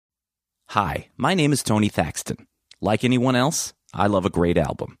Hi, my name is Tony Thaxton. Like anyone else, I love a great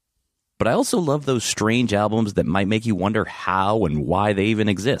album. But I also love those strange albums that might make you wonder how and why they even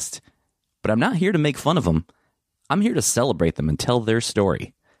exist. But I'm not here to make fun of them. I'm here to celebrate them and tell their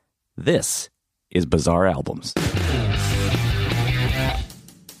story. This is Bizarre Albums.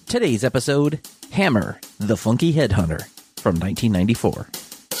 Today's episode, Hammer, the Funky Headhunter, from 1994.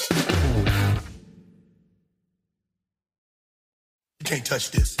 You can't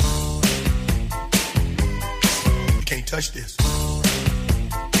touch this. You can't touch this.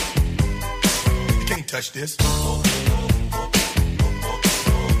 You can't touch this. You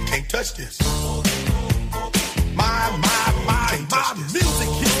can't touch this. My music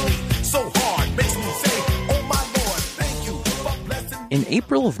hits me so hard, makes me say, oh my Lord, thank you for blessing me. In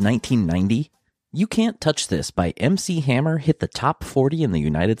April of 1990, You Can't Touch This by MC Hammer hit the top 40 in the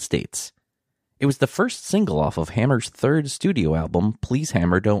United States. It was the first single off of Hammer's third studio album, Please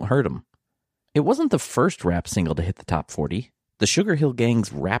Hammer Don't Hurt 'Em. It wasn't the first rap single to hit the top 40. The Sugar Hill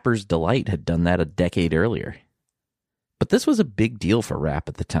Gang's Rapper's Delight had done that a decade earlier. But this was a big deal for rap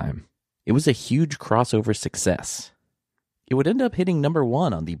at the time. It was a huge crossover success. It would end up hitting number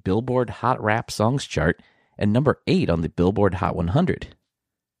 1 on the Billboard Hot Rap Songs chart and number 8 on the Billboard Hot 100.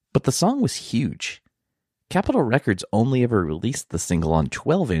 But the song was huge. Capitol Records only ever released the single on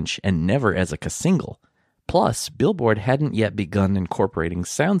 12-inch and never as a single. Plus, Billboard hadn't yet begun incorporating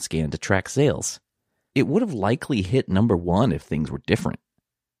SoundScan to track sales. It would have likely hit number 1 if things were different.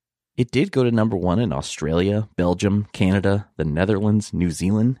 It did go to number 1 in Australia, Belgium, Canada, the Netherlands, New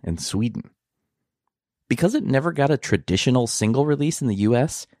Zealand, and Sweden. Because it never got a traditional single release in the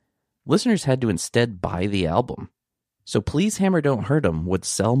US, listeners had to instead buy the album. So Please Hammer Don't Hurt 'Em would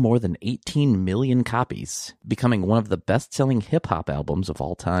sell more than 18 million copies, becoming one of the best-selling hip-hop albums of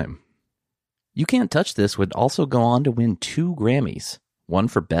all time. You Can't Touch This would also go on to win 2 Grammys, one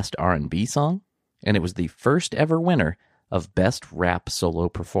for Best R&B Song, and it was the first ever winner of Best Rap Solo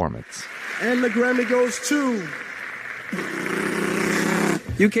Performance. And the Grammy goes to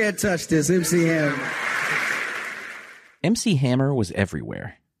You Can't Touch This, MC Hammer. MC Hammer was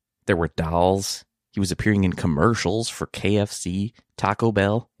everywhere. There were dolls. He was appearing in commercials for KFC, Taco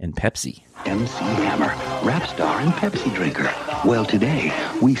Bell, and Pepsi. MC Hammer, rap star and Pepsi drinker. Well, today,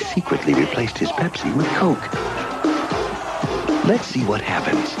 we secretly replaced his Pepsi with Coke. Let's see what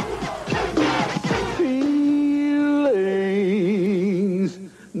happens. Feelings,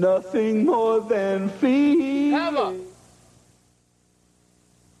 nothing more than feelings. Hammer.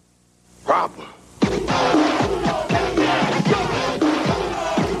 Proper.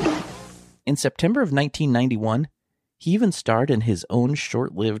 In September of 1991, he even starred in his own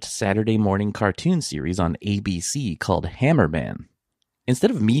short-lived Saturday morning cartoon series on ABC called Hammerman.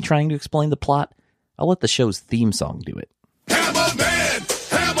 Instead of me trying to explain the plot, I'll let the show's theme song do it. Hammerman,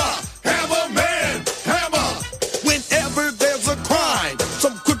 hammer, hammerman, hammer. Whenever there's a crime,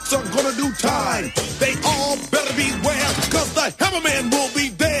 some crooks are gonna do time. They all better beware, cause the hammerman will be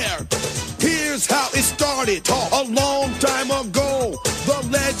there. Here's how it started a long time ago. The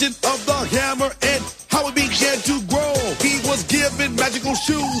legend of the hammer and how it began to grow. He was given magical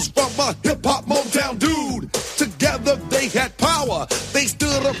shoes from a hip-hop Motown dude. Together they had power. They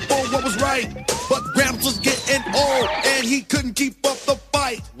stood up for what was right. But Gramps was getting old and he couldn't keep up the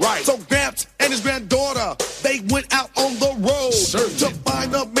fight. Right. So Gramps and his granddaughter, they went out on the road to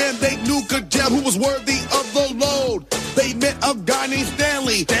find a man they knew could jam, who was worthy of the load. They met a guy named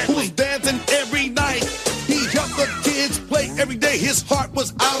Stanley. Who was dancing every night. He helped the kids play every day. His heart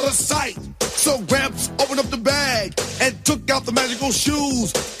was out of sight. So Gramps opened up the bag and took out the magical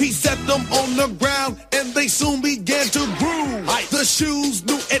shoes. He set them on the ground and they soon began to groove. The shoes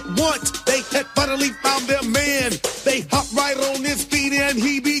knew at once they had finally found their man. They hopped right on his feet and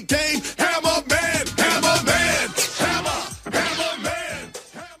he became Hammerman, Hammerman, Hammerman.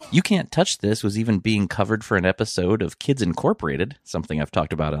 You Can't Touch This was even being covered for an episode of Kids Incorporated, something I've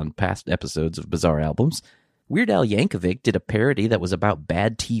talked about on past episodes of Bizarre Albums. Weird Al Yankovic did a parody that was about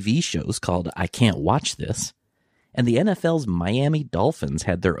bad TV shows called I Can't Watch This. And the NFL's Miami Dolphins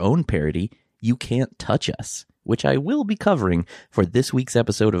had their own parody, You Can't Touch Us, which I will be covering for this week's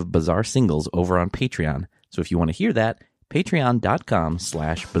episode of Bizarre Singles over on Patreon. So if you want to hear that,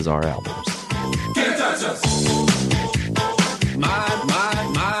 patreon.com/bizarrealbums. Can't touch us.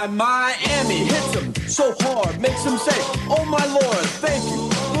 Miami hits him so hard, makes him say, oh my Lord, thank you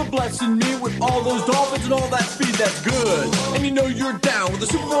for blessing me with all those Dolphins and all that speed, that's good. And you know you're down with a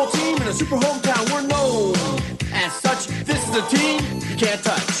Super Bowl team in a super hometown. We're known as such. This is a team you can't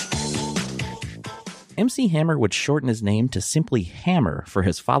touch. MC Hammer would shorten his name to simply Hammer for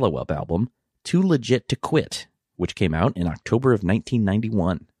his follow-up album, Too Legit to Quit, which came out in October of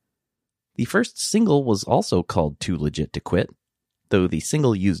 1991. The first single was also called Too Legit to Quit, though the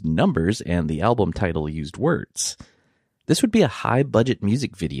single used numbers and the album title used words. This would be a high-budget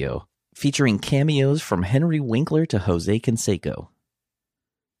music video featuring cameos from Henry Winkler to Jose Canseco.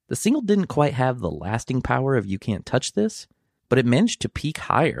 The single didn't quite have the lasting power of You Can't Touch This, but it managed to peak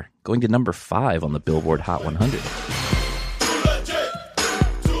higher, going to number 5 on the Billboard Hot 100.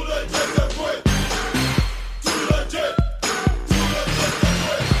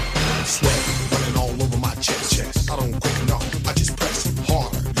 Sweat running all over my chest. I don't quit, no, I just press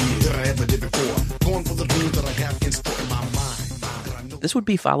harder than I ever did before. Going for the dreams that I have in store in my mind. This would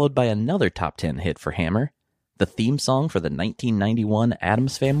be followed by another top 10 hit for Hammer, the theme song for the 1991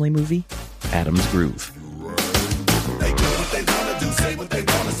 Addams Family movie, Addams Groove. They do what they wanna do, say what they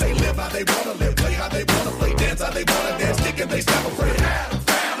wanna say, live how they wanna live, play how they wanna play, dance how they wanna dance, stick and they stop afraid. Addams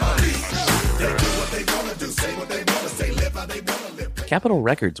Family. They do what they wanna do, say what they wanna say, live how they wanna live. Capitol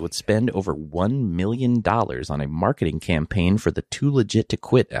Records would spend over $1 million on a marketing campaign for the Too Legit to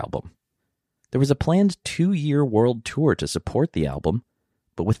Quit album. There was a planned 2-year world tour to support the album,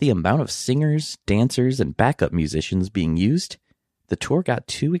 but with the amount of singers, dancers, and backup musicians being used, the tour got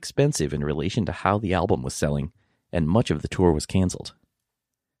too expensive in relation to how the album was selling, and much of the tour was canceled.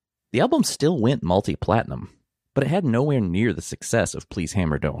 The album still went multi-platinum, but it had nowhere near the success of Please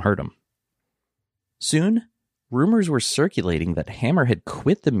Hammer Don't Hurt 'Em. Soon, rumors were circulating that Hammer had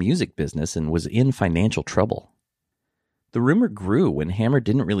quit the music business and was in financial trouble. The rumor grew when Hammer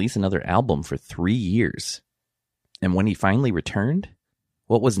didn't release another album for 3 years. And when he finally returned,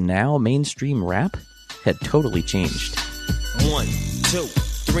 what was now mainstream rap had totally changed. 1, 2,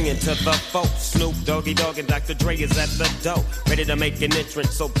 3 into the 4. Snoop Doggy Dogg and Dr. Dre is at the door, ready to make an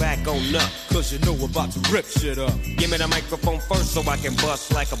entrance, so back on up, cause you know we're about to rip shit up. Give me the microphone first so I can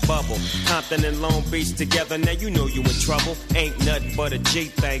bust like a bubble. Compton and Long Beach together, now you know you in trouble. Ain't nothing but a G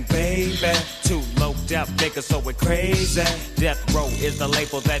thing, baby. Too loped out niggas, so we're crazy. Death Row is the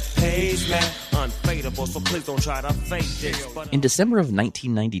label that pays me. Unfadable, so please don't try to fake this. In December of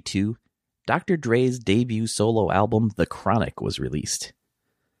 1992, Dr. Dre's debut solo album, The Chronic, was released.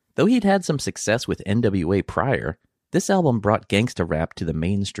 Though he'd had some success with NWA prior, this album brought gangsta rap to the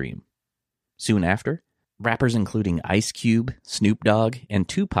mainstream. Soon after, rappers including Ice Cube, Snoop Dogg, and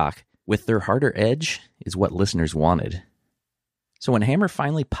Tupac with their harder edge is what listeners wanted. So when Hammer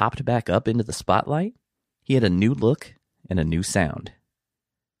finally popped back up into the spotlight, he had a new look and a new sound.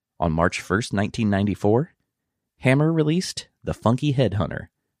 On March 1st, 1994, Hammer released The Funky Headhunter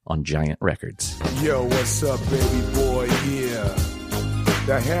on Giant Records. Yo, what's up, baby boy? Yeah.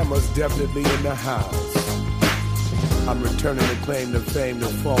 The Hammer's definitely in the house. I'm returning to claim the fame, the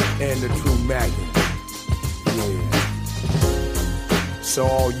funk, and the true maggot. Yeah. So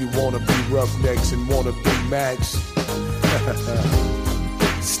all you wanna be roughnecks and wanna be Max,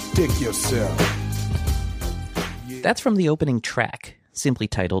 stick yourself. Yeah. That's from the opening track, simply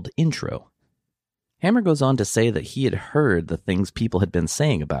titled Intro. Hammer goes on to say that he had heard the things people had been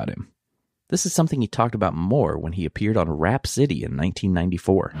saying about him. This is something he talked about more when he appeared on Rap City in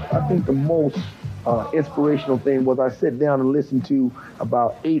 1994. I think the most inspirational thing was I sat down and listened to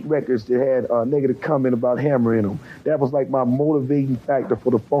about 8 records that had a negative comment about Hammer in them. That was like my motivating factor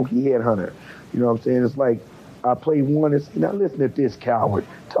for the Funky Headhunter. You know what I'm saying? It's like I play one and say, now listen to this coward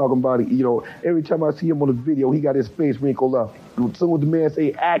talking about it. You know, every time I see him on the video, he got his face wrinkled up. As soon as the man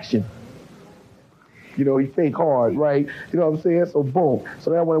say action, you know, he fake hard, right? You know what I'm saying? So boom.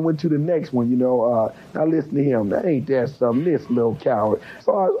 So now when I went to the next one, you know, now listen to him. Now ain't that something, this little coward.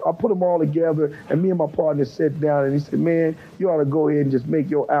 So I put them all together, and me and my partner sat down, and he said, man, you ought to go ahead and just make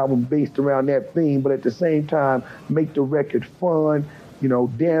your album based around that theme, but at the same time, make the record fun, you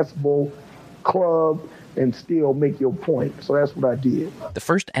know, danceable, club, and still make your point. So that's what I did. The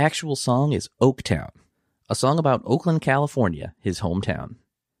first actual song is Oaktown, a song about Oakland, California, his hometown.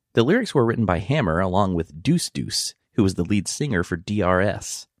 The lyrics were written by Hammer along with Deuce Deuce, who was the lead singer for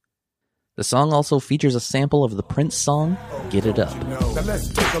DRS. The song also features a sample of the Prince song, Get It Up. Now let's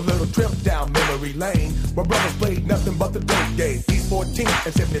take a little trip down memory lane, where brothers played nothing but the dope game. East 14th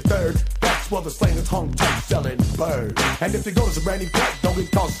and 73rd, that's where the slangers hung tight selling bird. And if you go to some brandy park, don't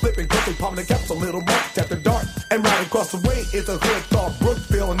get caught slipping, cause they popping the caps a little more after dark. And right across the way is a hood called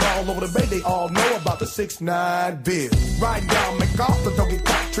Brookville, and all over the bay they all know about the 6-9 bill. Riding down MacArthur, don't get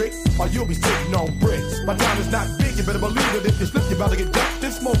caught trick, or you'll be sitting on bricks. My time is not big, you better believe it. If you slip, you're about to get dumped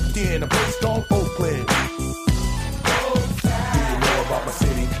and smoked in a place called Oakland. Do you know about my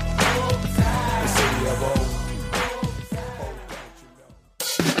city? The city of Oakland.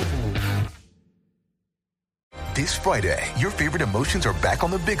 This Friday, your favorite emotions are back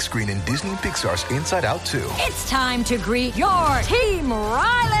on the big screen in Disney and Pixar's Inside Out 2. It's time to greet your Team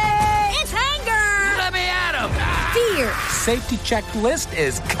Riley. It's Fear. Safety checklist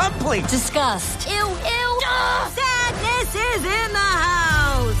is complete. Disgust. Ew, ew. Sadness is in the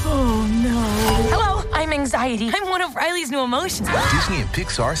house. Oh, no. Hello, I'm anxiety. I'm one of Riley's new emotions. Disney and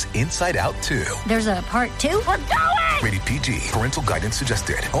Pixar's Inside Out 2. There's a part 2? We're going! Rated PG. Parental guidance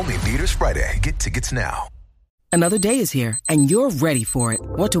suggested. Only in theaters Friday. Get tickets now. Another day is here, and you're ready for it.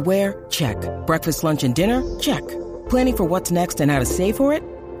 What to wear? Check. Breakfast, lunch, and dinner? Check. Planning for what's next and how to save for it?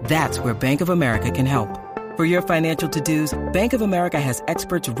 That's where Bank of America can help. For your financial to-dos, Bank of America has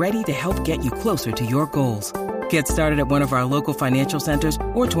experts ready to help get you closer to your goals. Get started at one of our local financial centers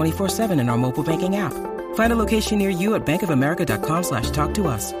or 24/7 in our mobile banking app. Find a location near you at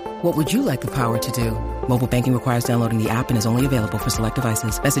bankofamerica.com/talktous. What would you like the power to do? Mobile banking requires downloading the app and is only available for select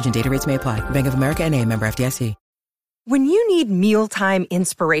devices. Message and data rates may apply. Bank of America NA, member FDIC. When you need mealtime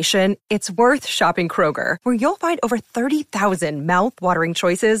inspiration, it's worth shopping Kroger, where you'll find over 30,000 mouth-watering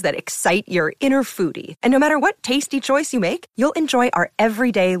choices that excite your inner foodie. And no matter what tasty choice you make, you'll enjoy our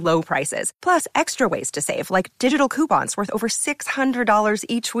everyday low prices, plus extra ways to save, like digital coupons worth over $600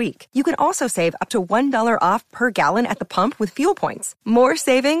 each week. You can also save up to $1 off per gallon at the pump with fuel points. More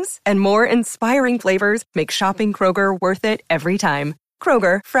savings and more inspiring flavors make shopping Kroger worth it every time.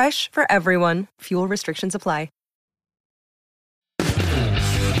 Kroger, fresh for everyone. Fuel restrictions apply.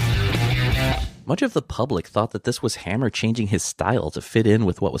 Much of the public thought that this was Hammer changing his style to fit in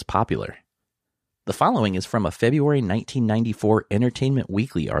with what was popular. The following is from a February 1994 Entertainment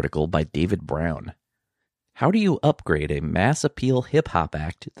Weekly article by David Brown. How do you upgrade a mass appeal hip-hop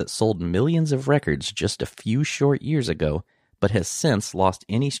act that sold millions of records just a few short years ago, but has since lost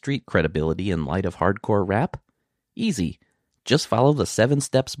any street credibility in light of hardcore rap? Easy. Just follow the 7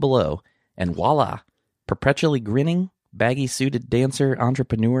 steps below, and voila! Perpetually grinning, baggy-suited dancer,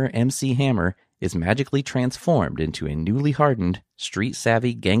 entrepreneur MC Hammer is magically transformed into a newly hardened,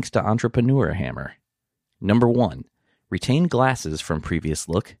 street-savvy gangsta entrepreneur Hammer. Number 1. Retain glasses from previous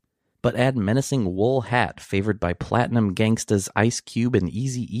look, but add menacing wool hat favored by platinum gangstas Ice Cube and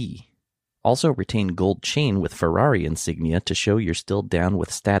Eazy-E. Also retain gold chain with Ferrari insignia to show you're still down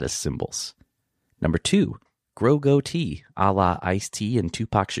with status symbols. Number 2. Grow goatee, a la Ice-T and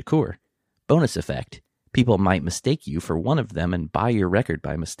Tupac Shakur. Bonus effect. People might mistake you for one of them and buy your record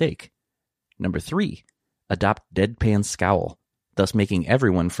by mistake. Number 3. Adopt deadpan scowl, thus making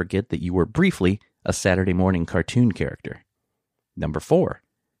everyone forget that you were briefly a Saturday morning cartoon character. Number 4.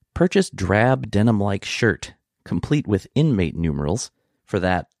 Purchase drab denim-like shirt, complete with inmate numerals, for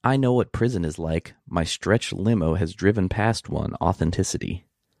that I know what prison is like, my stretch limo has driven past one authenticity.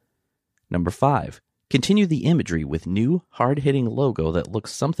 Number 5. Continue the imagery with new, hard-hitting logo that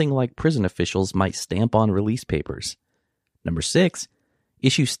looks something like prison officials might stamp on release papers. Number 6.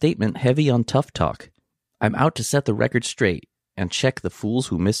 Issue statement heavy on tough talk. I'm out to set the record straight and check the fools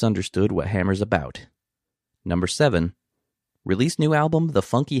who misunderstood what Hammer's about. Number 7. Release new album The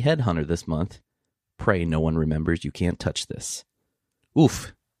Funky Headhunter this month. Pray no one remembers you can't touch this.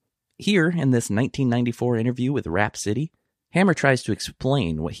 Oof. Here, in this 1994 interview with Rap City, Hammer tries to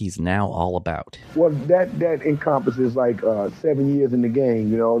explain what he's now all about. Well, that encompasses like 7 years in the game,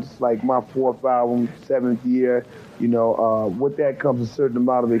 you know. It's like my 4th album, 7th year, you know. With that comes a certain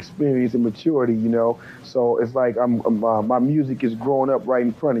amount of experience and maturity, you know. So it's like my music is growing up right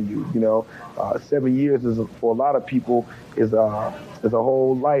in front of you, you know. 7 years is for a lot of people is a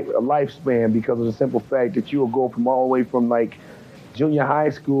whole lifespan because of the simple fact that you'll go from all the way from like junior high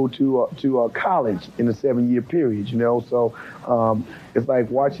school to college in a 7-year period, you know. So it's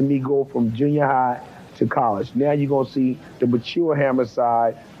like watching me go from junior high to college. Now you're gonna see the mature Hammer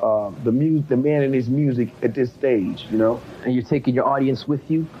side, the man and his music at this stage, you know. And you're taking your audience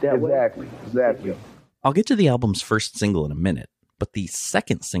with you that way? Exactly. I'll get to the album's first single in a minute, but the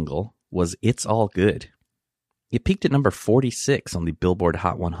second single was It's All Good. It peaked at number 46 on the Billboard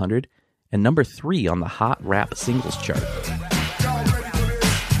Hot 100 and number 3 on the Hot Rap Singles chart.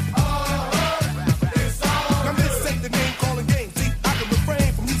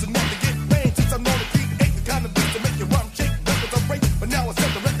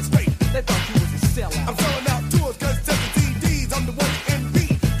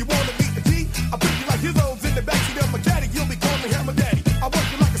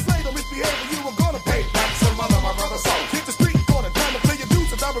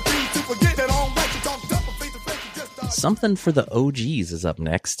 Something for the OGs is up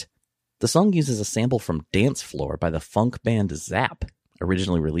next. The song uses a sample from Dance Floor by the funk band Zapp,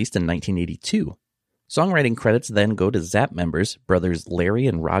 originally released in 1982. Songwriting credits then go to Zapp members, brothers Larry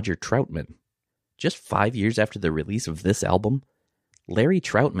and Roger Troutman. Just 5 years after the release of this album, Larry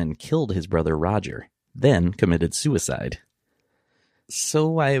Troutman killed his brother Roger, then committed suicide.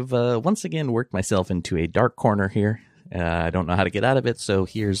 So I've once again worked myself into a dark corner here. I don't know how to get out of it, so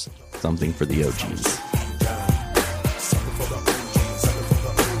here's something for the OGs.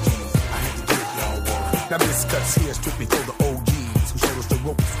 Now this cuts here strictly for the OGs who showed us the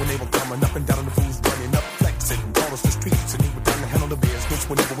ropes when they were coming up and down, and the fools running up, flexing, taught us the streets, and they were trying to handle the business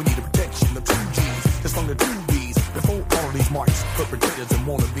whenever we needed protection. The true G's, just from the two B's, before all of these marks, perpetrators and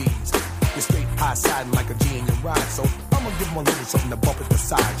wannabes. You're straight high siding like a G in your ride, so I'm gonna give them a little something to bump at the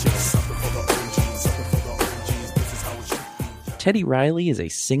side, yo. Something for the OGs, something for the OGs, this is how it should be. Teddy Riley is a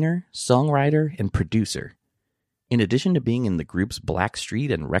singer, songwriter, and producer. In addition to being in the groups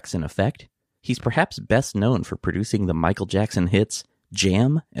Blackstreet and Rex-in-Effect, he's perhaps best known for producing the Michael Jackson hits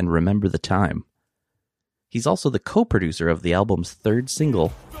Jam and Remember the Time. He's also the co-producer of the album's third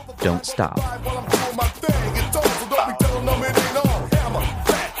single, Don't Stop.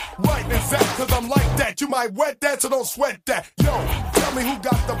 Cause I'm like that, you might wet that, so don't sweat that. Yo, tell me who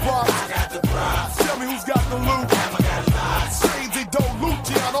got the prize. I got the prize. Tell me who's got the loot. I got lots. Crazy don't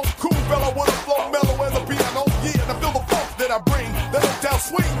Luciano, cool fellow with a flow mellow as a piano. Yeah, and I feel the funk that I bring, the hotel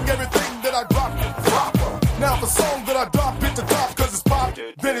swing, everything that I drop, proper. Now the song that I drop hit the top, cause it's pop,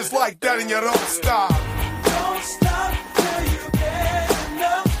 then it's like that and you don't stop. Don't stop till you get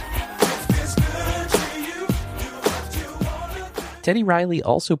enough. If it's good to you, do what you wanna do. Teddy Riley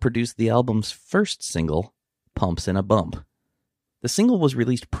also produced the album's first single, Pumps and a Bump. The single was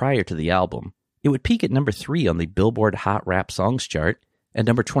released prior to the album. It would peak at number 3 on the Billboard Hot Rap Songs chart and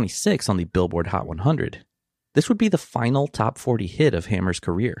number 26 on the Billboard Hot 100. This would be the final top 40 hit of Hammer's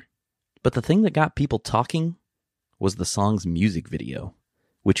career. But the thing that got people talking was the song's music video,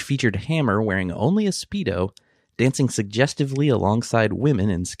 which featured Hammer wearing only a Speedo, dancing suggestively alongside women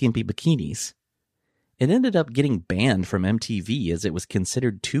in skimpy bikinis. It ended up getting banned from MTV as it was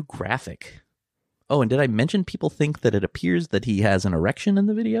considered too graphic. Oh, and did I mention people think that it appears that he has an erection in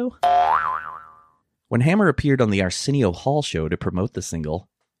the video? When Hammer appeared on the Arsenio Hall show to promote the single,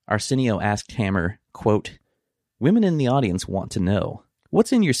 Arsenio asked Hammer, quote, "Women in the audience want to know,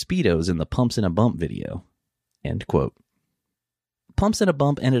 what's in your Speedos in the Pumps and a Bump video?" End quote. Pumps and a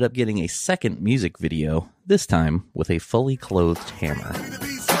Bump ended up getting a second music video, this time with a fully clothed Hammer.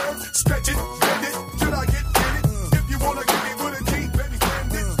 Stretch it, bend it, should I get in it? If you wanna get me with a G, baby,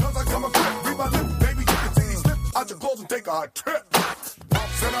 stand it. Cause I come a grip, read my lip, baby, get the titty slip out your clothes and take a hot trip.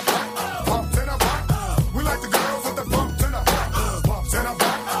 Pumps and a bump, pumps and a bump. We like the girls with the pumps and a bump. Pumps and a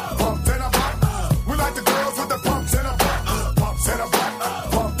bump, pumps and a bump. We like the girls with the pumps and a bump. Pumps and a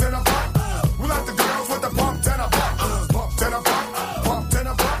bump, pumps and a bump. We like the girls with the pumps and a bump. Pumps and a bump, pumps and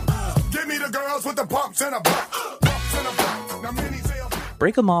a bump. Give me the girls with the pumps and a bump. Pumps and a bump. Now many say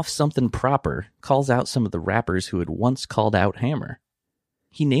Break 'Em Off Something Proper calls out some of the rappers who had once called out Hammer.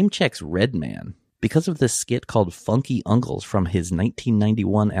 He name-checks Redman because of this skit called Funky Uncles from his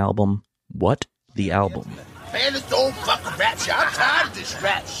 1991 album, What? The Album. Man, this old fucking rap shit. I'm tired of this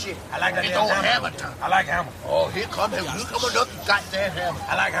rap shit. I like that It's damn old Hammer. Hammer time. I like Hammer. Oh, here come him. You coming up, you goddamn Hammer.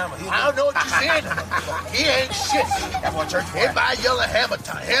 I like Hammer. I don't know what you're saying. He ain't shit. That's what church boy. Everybody yelling Hammer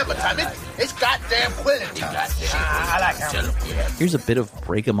time. Hammer time. It's goddamn quitting time. I like Hammer. Here's a bit of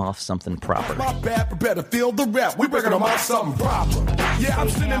Break 'Em Off Something Proper. my bad, but better feel the rap. We breaking them off something proper. Yeah, I'm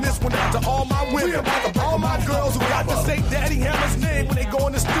sending this one out to all my women, all my girls who got to say Daddy Hammer's name when they go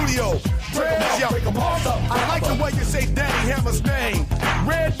in the studio. Yo, I like the way you say Daddy Hammer's name.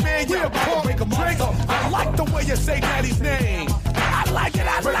 Redman, yeah, punk drink. I like the way you say Daddy's name. I like it,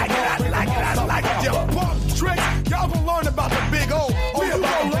 I like it, I like it, I like it. Yeah, punk tricks. Y'all gonna learn about the big O. Oh, you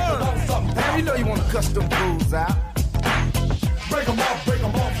gonna learn. Hey, you know you want to cuss them rules out. Break 'em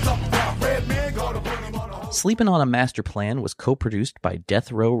off, something out. Redman, go to bring 'em on. Sleepin' on a Master Plan was co-produced by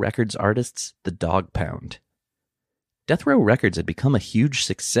Death Row Records artists The Dog Pound. Death Row Records had become a huge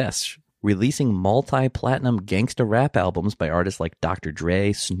success, releasing multi-platinum gangsta rap albums by artists like Dr.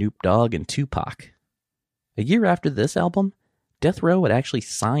 Dre, Snoop Dogg, and Tupac. A year after this album, Death Row would actually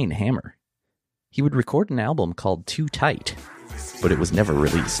sign Hammer. He would record an album called Too Tight, but it was never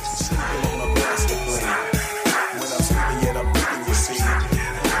released.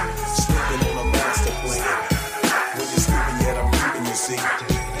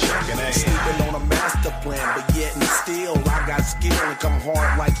 But yet and still, I got skill and come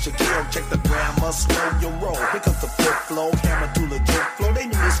hard like Shaquille. Check the grammar, slow your roll. Here comes the flip flow, Hammer to legit flow. They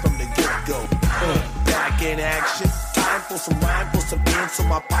knew this from the get-go. Back in action, time for some rhyme, for some ends, so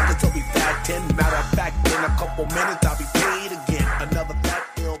my pockets will be fat. 10 matter of fact, in a couple minutes I'll be paid again. Another fat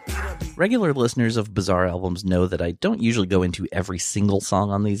LP to be. Regular listeners of Bizarre Albums know that I don't usually go into every single song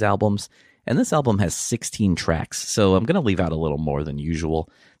on these albums, and this album has 16 tracks, so I'm going to leave out a little more than usual.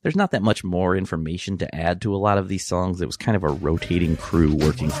 There's not that much more information to add to a lot of these songs. It was kind of a rotating crew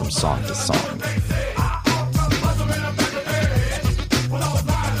working from song to song.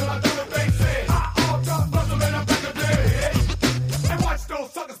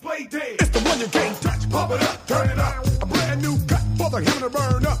 It's the one you can't touch. Pump it up, turn it up. A brand new cut for the hammer to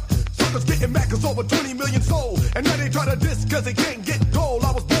burn up. Suckers getting mad cause over 20 million sold. And now they try to diss cause they can't get gold.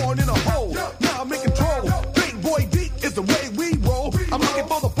 I was born in a hole. Now I'm in control. Big boy deep is the way we roll. I'm looking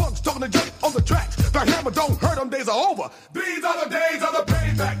for the punks talking to jump on the tracks. The hammer don't hurt them, days are over. These are the days of the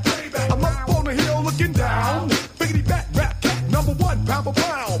payback. I'm up on the hill looking down. Biggity back, rap cat, number one, pound for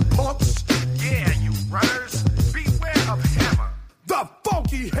pound. Punks. Yeah, you runners. Beware of hammer. The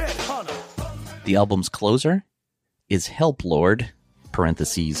funky headhunter. The album's closer is Help Lord,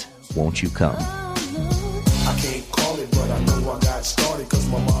 parentheses, Won't You Come. I can't call it, but I know I got started cause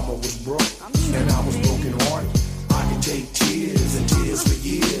my mama was broke and I was broken hearted. I can take tears and tears for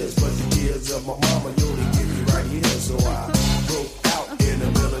years, but the tears of my mama, yo, they get me right here. So I broke out in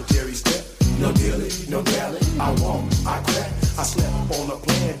a military step. No dilly, no dally, I walk, I crack. I slept on a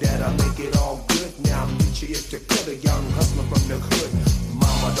plan that I make it all good. Now I'm rich if to cut a young hustler from the hood.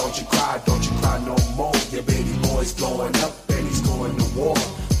 Mama, don't you cry no more. Your baby boy's blowing up and he's going to war.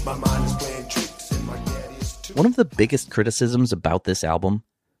 My mind is playing tricks and my dad is too. One of the biggest criticisms about this album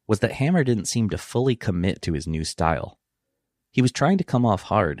was that Hammer didn't seem to fully commit to his new style. He was trying to come off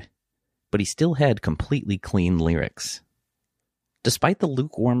hard, but he still had completely clean lyrics. Despite the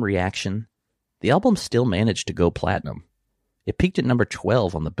lukewarm reaction, the album still managed to go platinum. It peaked at number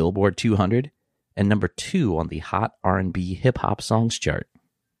 12 on the Billboard 200 and number 2 on the Hot R&B Hip-Hop Songs chart.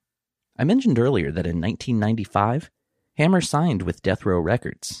 I mentioned earlier that in 1995, Hammer signed with Death Row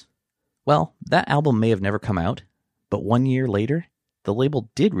Records. Well, that album may have never come out, but 1 year later, the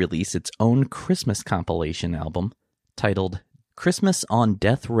label did release its own Christmas compilation album titled Christmas on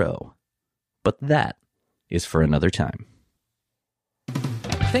Death Row. But that is for another time.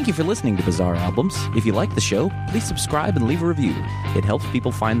 Thank you for listening to Bizarre Albums. If you like the show, please subscribe and leave a review. It helps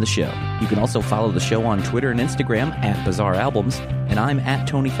people find the show. You can also follow the show on Twitter and Instagram at Bizarre Albums, and I'm at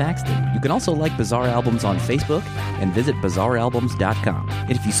Tony Thaxton. You can also like Bizarre Albums on Facebook and visit BizarreAlbums.com.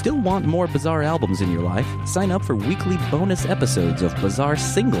 And if you still want more Bizarre Albums in your life, sign up for weekly bonus episodes of Bizarre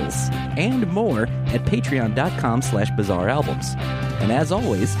Singles and more at Patreon.com/BizarreAlbums. And as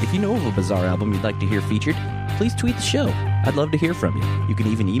always, if you know of a Bizarre album you'd like to hear featured, please tweet the show. I'd love to hear from you. You can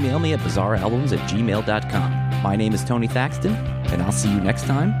even email me at bizarrealbums@gmail.com. My name is Tony Thaxton, and I'll see you next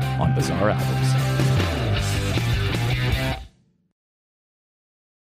time on Bizarre Albums.